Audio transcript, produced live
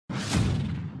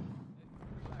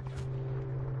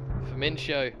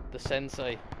Minsho, the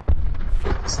sensei.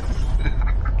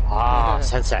 Ah,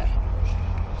 sensei.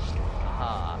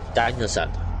 Aha. Danielson.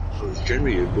 So it's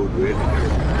generally a good way.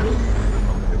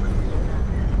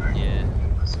 Yeah.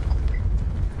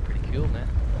 Pretty cool, man.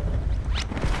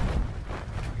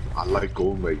 I like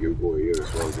going where you go here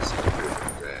as well. This is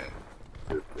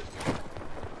good.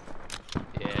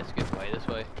 Yeah, it's a good way this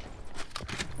way.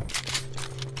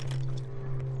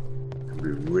 It can be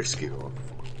risky though.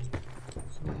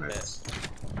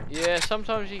 Yeah,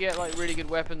 sometimes you get like really good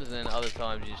weapons, and then other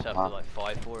times you just have to like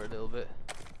fight for it a little bit.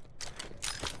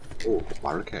 Oh,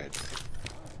 barricade.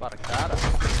 Barricada.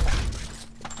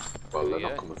 Well, they're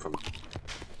not coming from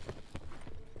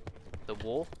the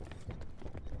wall.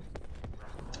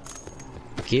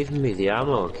 Give me the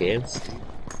ammo, games.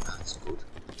 That's good.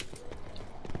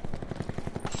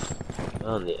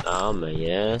 On the armor,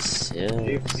 yes, yes.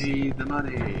 Give me the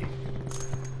money.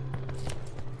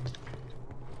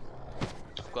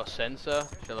 I've got a sensor.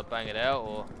 Shall I bang it out,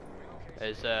 or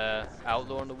is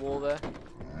outlaw on the wall there?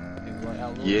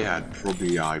 Yeah, I'd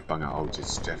probably bang it out.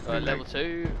 It's definitely level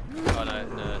 2. Oh no,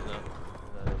 level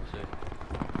 2.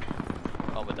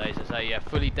 Oh my days! I say yeah,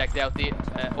 fully decked out the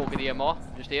Orca DMR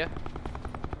just here.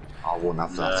 I won't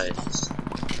have that.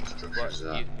 What,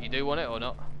 you do want it or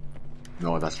not?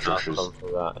 No, that's Josh's. I'll come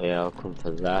for that. Yeah, I'll come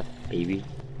for that, baby.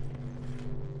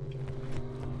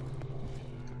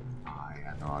 I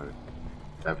know.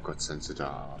 They've got sensor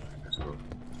data as well.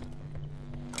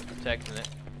 Protecting it.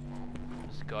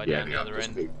 There's a guy Yeah, down the other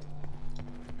end.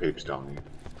 Peeps down here.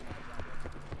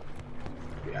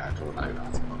 Yeah, I don't like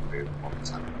that.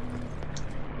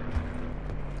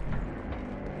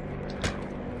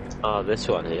 Oh, this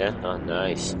one here. Oh,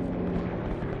 nice.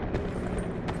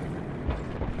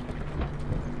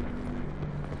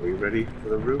 Are you ready for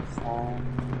the roof?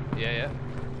 Yeah.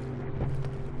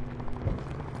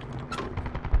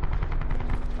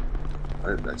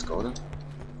 Right, let's go then.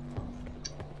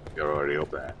 You're already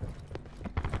up there.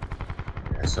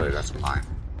 Yeah, sorry, that's mine.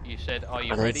 You said, "Are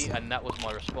you ready?" And that was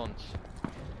my response.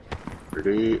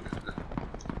 Ready?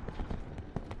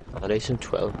 Are they some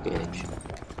 12 gauge?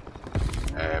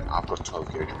 I've got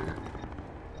 12 gauge minute.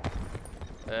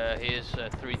 Here's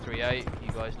 338.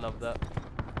 You guys love that.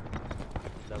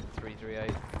 Love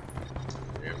 338.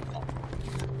 Yeah,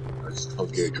 that's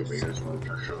 12 gauge with me as well,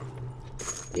 for sure.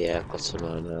 Yeah, I've got some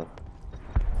on now.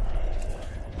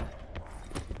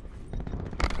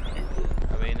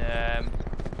 I mean,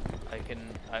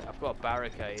 I've got a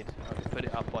barricade. I can put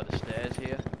it up by the stairs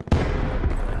here.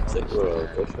 I think we're all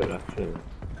good for it, actually.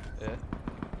 Yeah.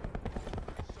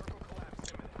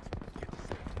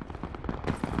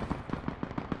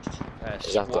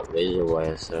 Because I've got laser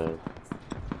wire, so...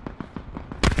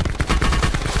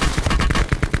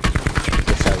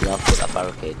 Just like I'll put that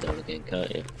barricade down again,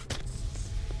 can't you?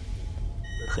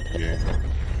 Yeah.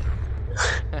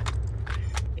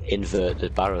 Invert the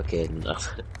barricade and that.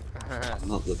 I'm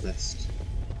not the best.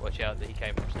 Watch out that he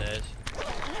came from stairs.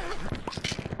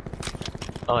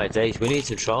 Alright, Dave, we need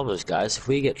some traumas, guys. If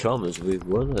we get traumas, we've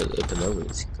won at the moment.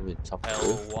 It's coming top 2.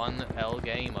 L1, L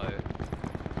Game-O.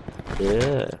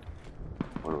 Yeah.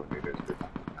 What do we need? It's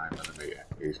 9mm.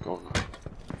 He's got.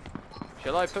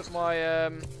 Shall I put my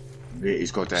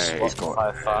He's got. He's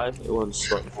got. 5.5. It wants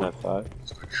slot 5.5.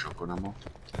 He's got shotgun ammo.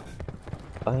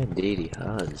 Oh, indeed, he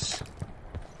has.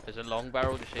 There's a long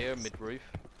barrel just here, mid-roof.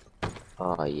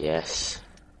 Oh, yes.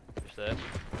 Just there.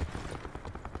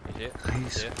 Is it?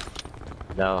 Nice. Is it?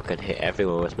 Now I can hit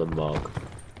everyone with my mog.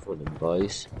 For them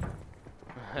boys.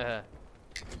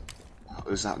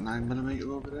 Is that 9mm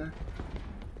over there?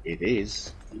 It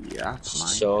is. Yeah, it's mine.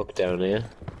 Sorg down here.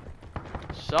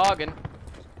 Sargon.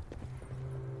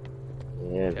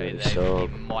 Yeah, Okay, very then he Sorg.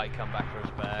 might come back for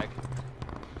his bag.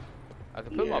 I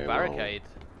can put my Yeah, barricade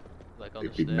like on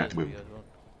the it'd be stairs met if with you guys want.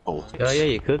 bullets. Oh, yeah,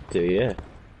 you could do, yeah.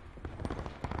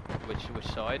 Which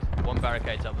side? One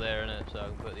barricade's up there, innit? So I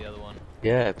can put the other one.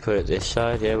 Yeah, put it this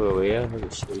side, yeah, where we are. That'd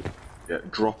be sweet. Yeah,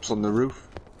 drops on the roof.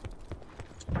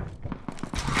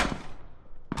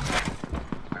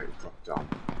 Right, drop down.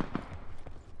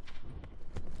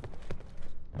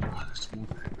 Oh, there's more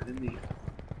 9mm.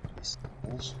 It's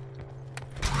awesome.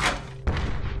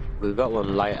 We've got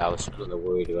one lighthouse, I'm not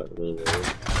worried about the middle of the room.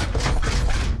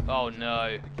 Oh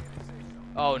no.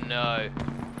 Oh no.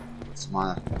 It's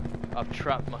my. I've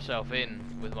trapped myself in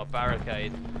with my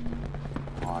barricade.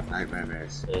 Oh, nightmare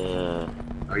maze. Yeah.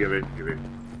 Oh, you're in, you're in.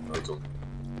 Well done.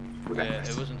 Good Yeah, effort.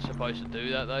 it wasn't supposed to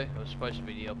do that though. It was supposed to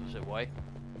be the opposite way.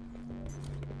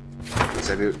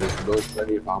 There's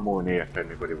plenty of ammo in here if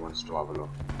anybody wants to have a look.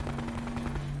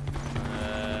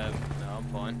 No, I'm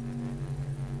fine.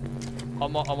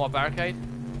 On my barricade?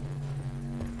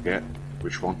 Yeah.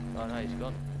 Which one? Oh no, he's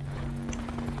gone.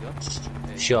 He's gone?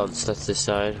 Yeah, he's Sean's, that's the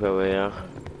side where we are.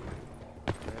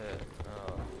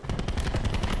 oh.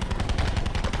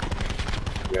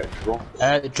 Yeah,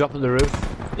 drop. Drop on the roof.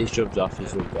 He's jumped off,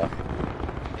 he's jumped off.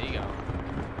 There you go.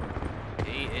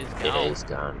 He is It gone. is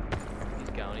gone. He's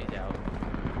gone, he's out.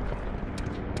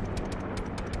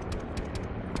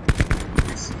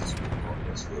 This is what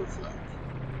this roof like.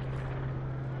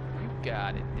 You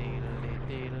got it. Deedle,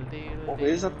 deedle, deedle, What way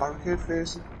is that barricade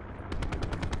facing?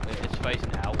 It's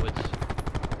facing outwards.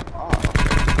 Ah,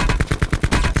 okay.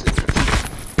 That's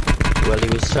interesting. Well, he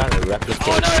was trying to replicate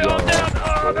Oh no, your... I'm down!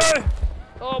 Oh no!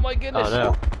 Oh my goodness! Oh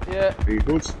no. Yeah, Are you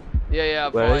good? yeah,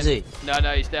 I'm Where fine. is he? No,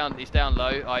 he's down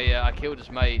low. I killed his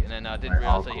mate, and then I didn't Right,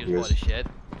 realise that he was by the shed.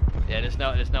 Yeah, there's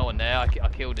no one there. I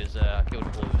killed all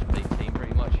of his team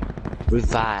pretty much.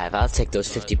 Revive, I'll take those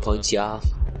 50 points, y'all.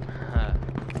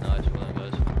 Nice, one of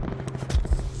those.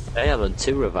 Hey, I'm on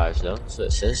 2 revives now, so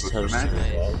it says Good times for 2 me.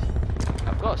 revives.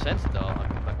 I've got a sensor dart I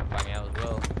can bang out as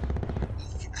well.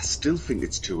 I still think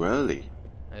it's too early.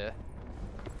 Yeah.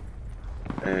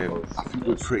 I think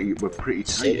we're pretty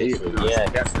tight here. Seriously, yeah.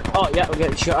 Oh yeah, we're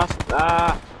getting shot off.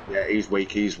 Ah! Yeah, he's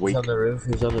weak. He's weak. He's on the roof,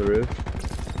 he's on the roof.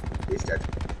 He's dead.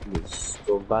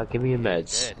 Scumbag, give me your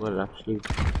meds. Dead. What an absolute...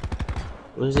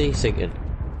 What is he thinking?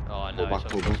 Oh, I know, Go back,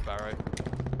 it's go on back. Sparrow.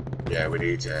 Yeah, we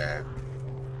need.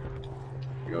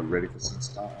 You're ready for some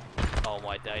start. Oh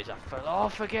my days, I fell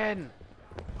off again!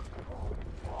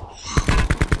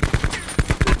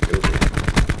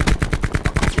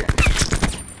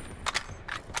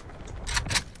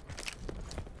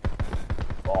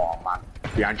 Oh man!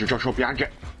 Behind you, Joshua! Behind you!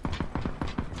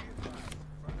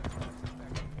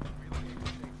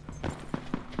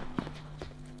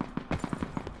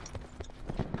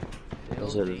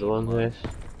 There's another one here.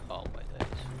 Oh my days.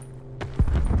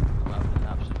 I'm having an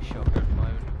absolute shocker at the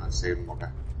moment. I see him. Okay.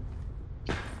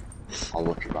 I'll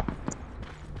watch you back.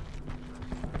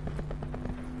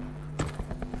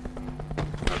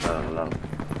 Hello.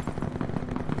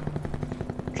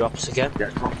 Drops again. Yeah,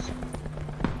 drops.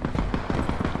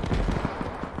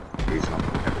 He's not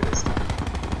going to get me this time.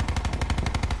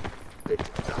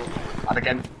 And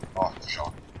again. Oh,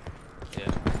 Sean.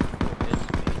 Yeah.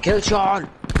 Kill Sean!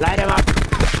 Light him up!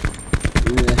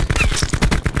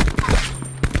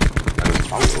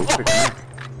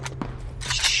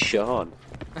 Sean.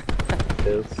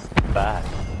 Feels bad.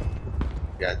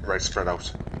 Yeah, right spread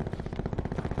out.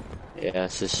 Yeah,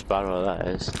 it's a Sparrow, that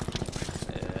is.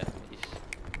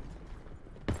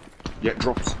 Yeah,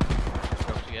 drops.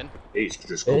 Drops again. He's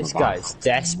just coming This back. guy's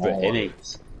desperate, isn't he?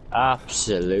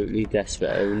 Absolutely desperate.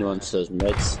 Everyone wants those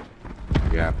meds.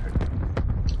 Yeah.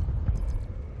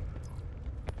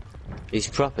 He's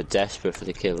proper desperate for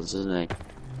the kills, isn't he?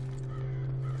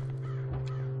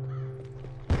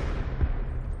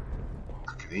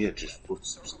 I can hear just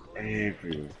footsteps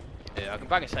everywhere. Yeah, I can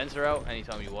bang a sensor out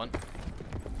anytime you want.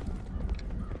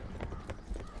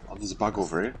 Oh, there's a bag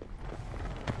over here.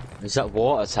 Is that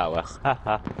water tower?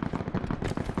 Haha.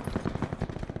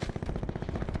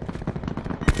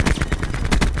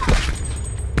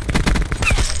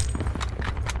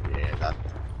 Yeah, that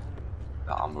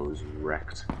ammo is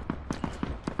wrecked.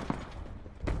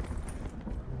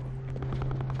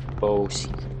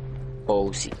 Bossy.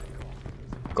 Bossy.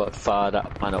 Godfather,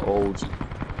 man of OG.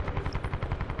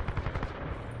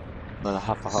 Man of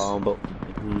half a humble.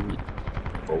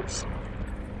 Bossy.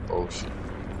 Bossy.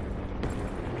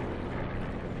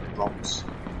 Drops.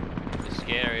 It's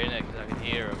scary, isn't it? Because I can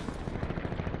hear them.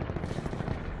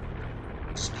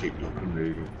 Just keep looking,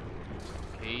 really.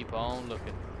 Keep on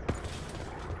looking.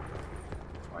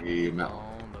 I hear you Keep metal.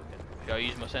 on looking. Should I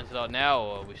use my sensor dart now,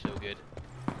 or are we still good?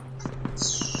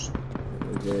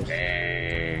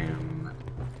 Damn.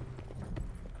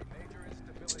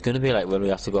 It's gonna be like when we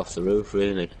have to go off the roof,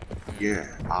 really. Yeah,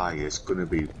 it's gonna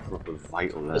be proper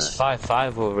vital there. There's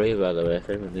 5-5 over here, by the way, if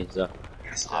anyone needs that.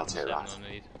 Yes, I'll take 7 that.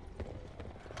 I need.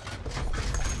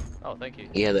 Oh, thank you.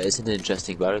 Yeah, that is an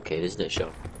interesting barricade, isn't it,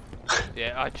 Sean?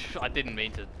 Yeah, I didn't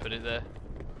mean to put it there.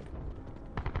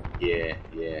 Yeah,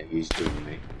 he's doing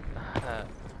me.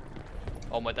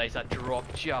 Oh my days, that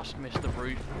drop just missed the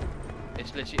roof.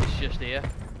 It's literally, it's just here.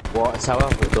 Water tower,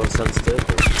 but don't stand still.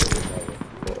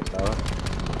 Water tower.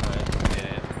 Oh,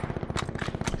 yeah.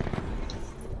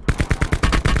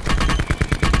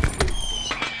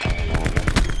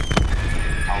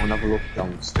 I wanna have a look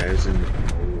downstairs in the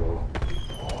hole.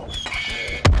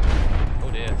 Oh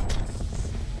dear.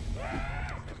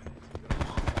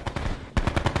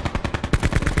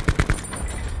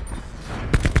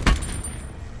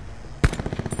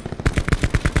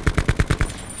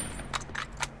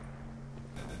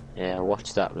 Yeah,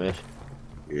 watch that, mate.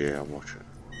 Yeah, I'm watching.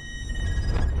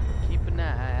 Keep an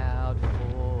eye out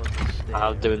for the stairs.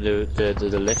 I'm doing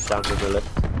the lift, I'm doing the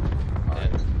lift.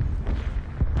 Yeah.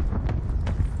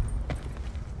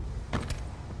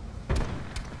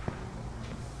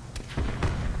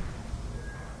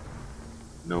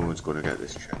 No one's gonna get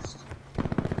this chest.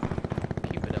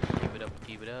 Keep it up, keep it up,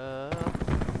 keep it up.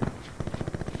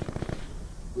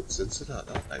 Good sense of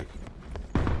that, like.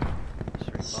 It's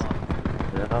really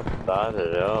far. They're not bad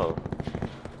at all.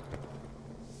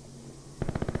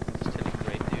 It's still a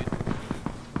great dude.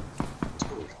 It's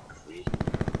good. Free.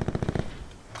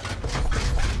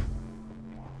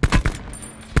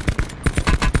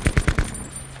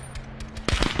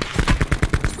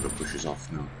 It's gonna push us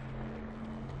off now.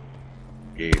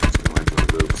 Yeah, it's gonna enter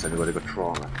the roof. Has anybody got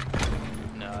trauma?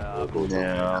 No, Go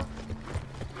down.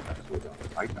 Yeah. Go down.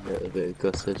 Like that. A little bit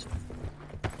gutted.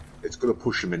 It's gonna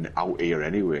push him in out here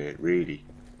anyway, really.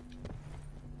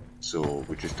 So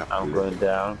we just have to. I'm going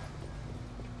down.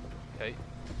 okay.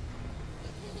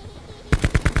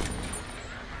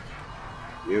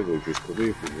 Yeah, we'll just come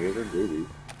here from here then, really.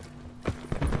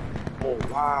 Oh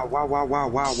wow, wow, wow, wow,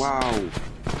 wow, wow!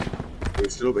 We're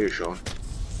still up here, Sean.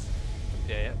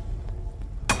 Yeah,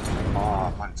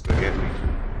 Oh man, it's gonna get me.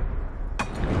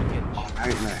 yeah. Oh,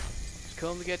 nightmare. It's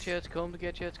come to get you, it's come to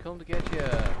get you, it's come to get you.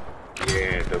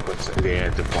 Yeah, they've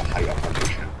got higher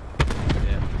foundation.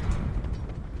 Yeah.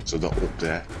 So they're up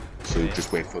there. So Yeah.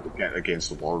 just wait for them to get against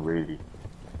the wall, really.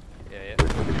 Yeah, yeah.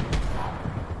 Wait for them.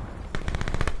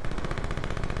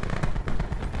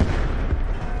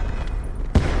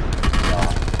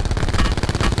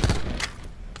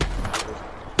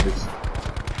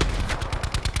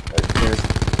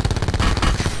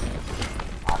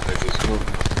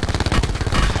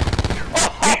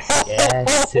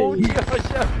 Yes, Oh,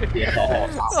 Josh! Yeah,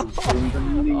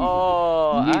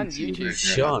 Oh, and YouTube.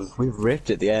 Sean, we've ripped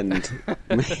at the end.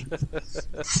 That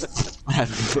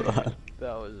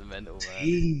was mental,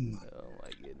 man. Oh my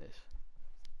goodness.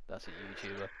 That's a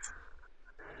YouTuber.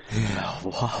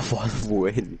 What a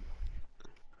win.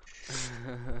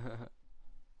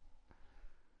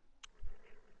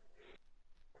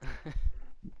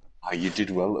 You did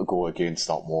well to go against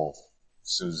that wall.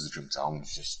 As soon as they jumped down,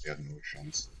 it's just they had no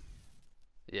chance.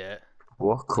 Yeah.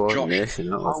 What coordination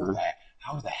that was, man.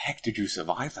 How the heck did you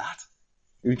survive that?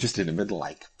 You were just in the middle,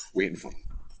 like, waiting for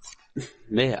them.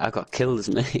 Mate, I got killed as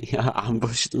me. I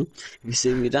ambushed them. You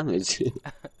see me damage?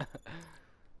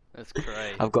 That's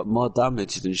great. I've got more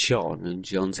damage than Sean, and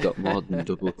Sean's got more than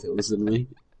double kills than me.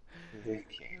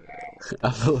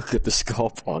 Have a look at the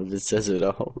scoreboard, it says it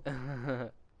all.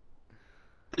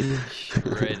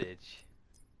 Shreddage.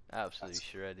 Absolutely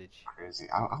shreddage. Crazy.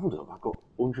 I got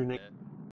 108.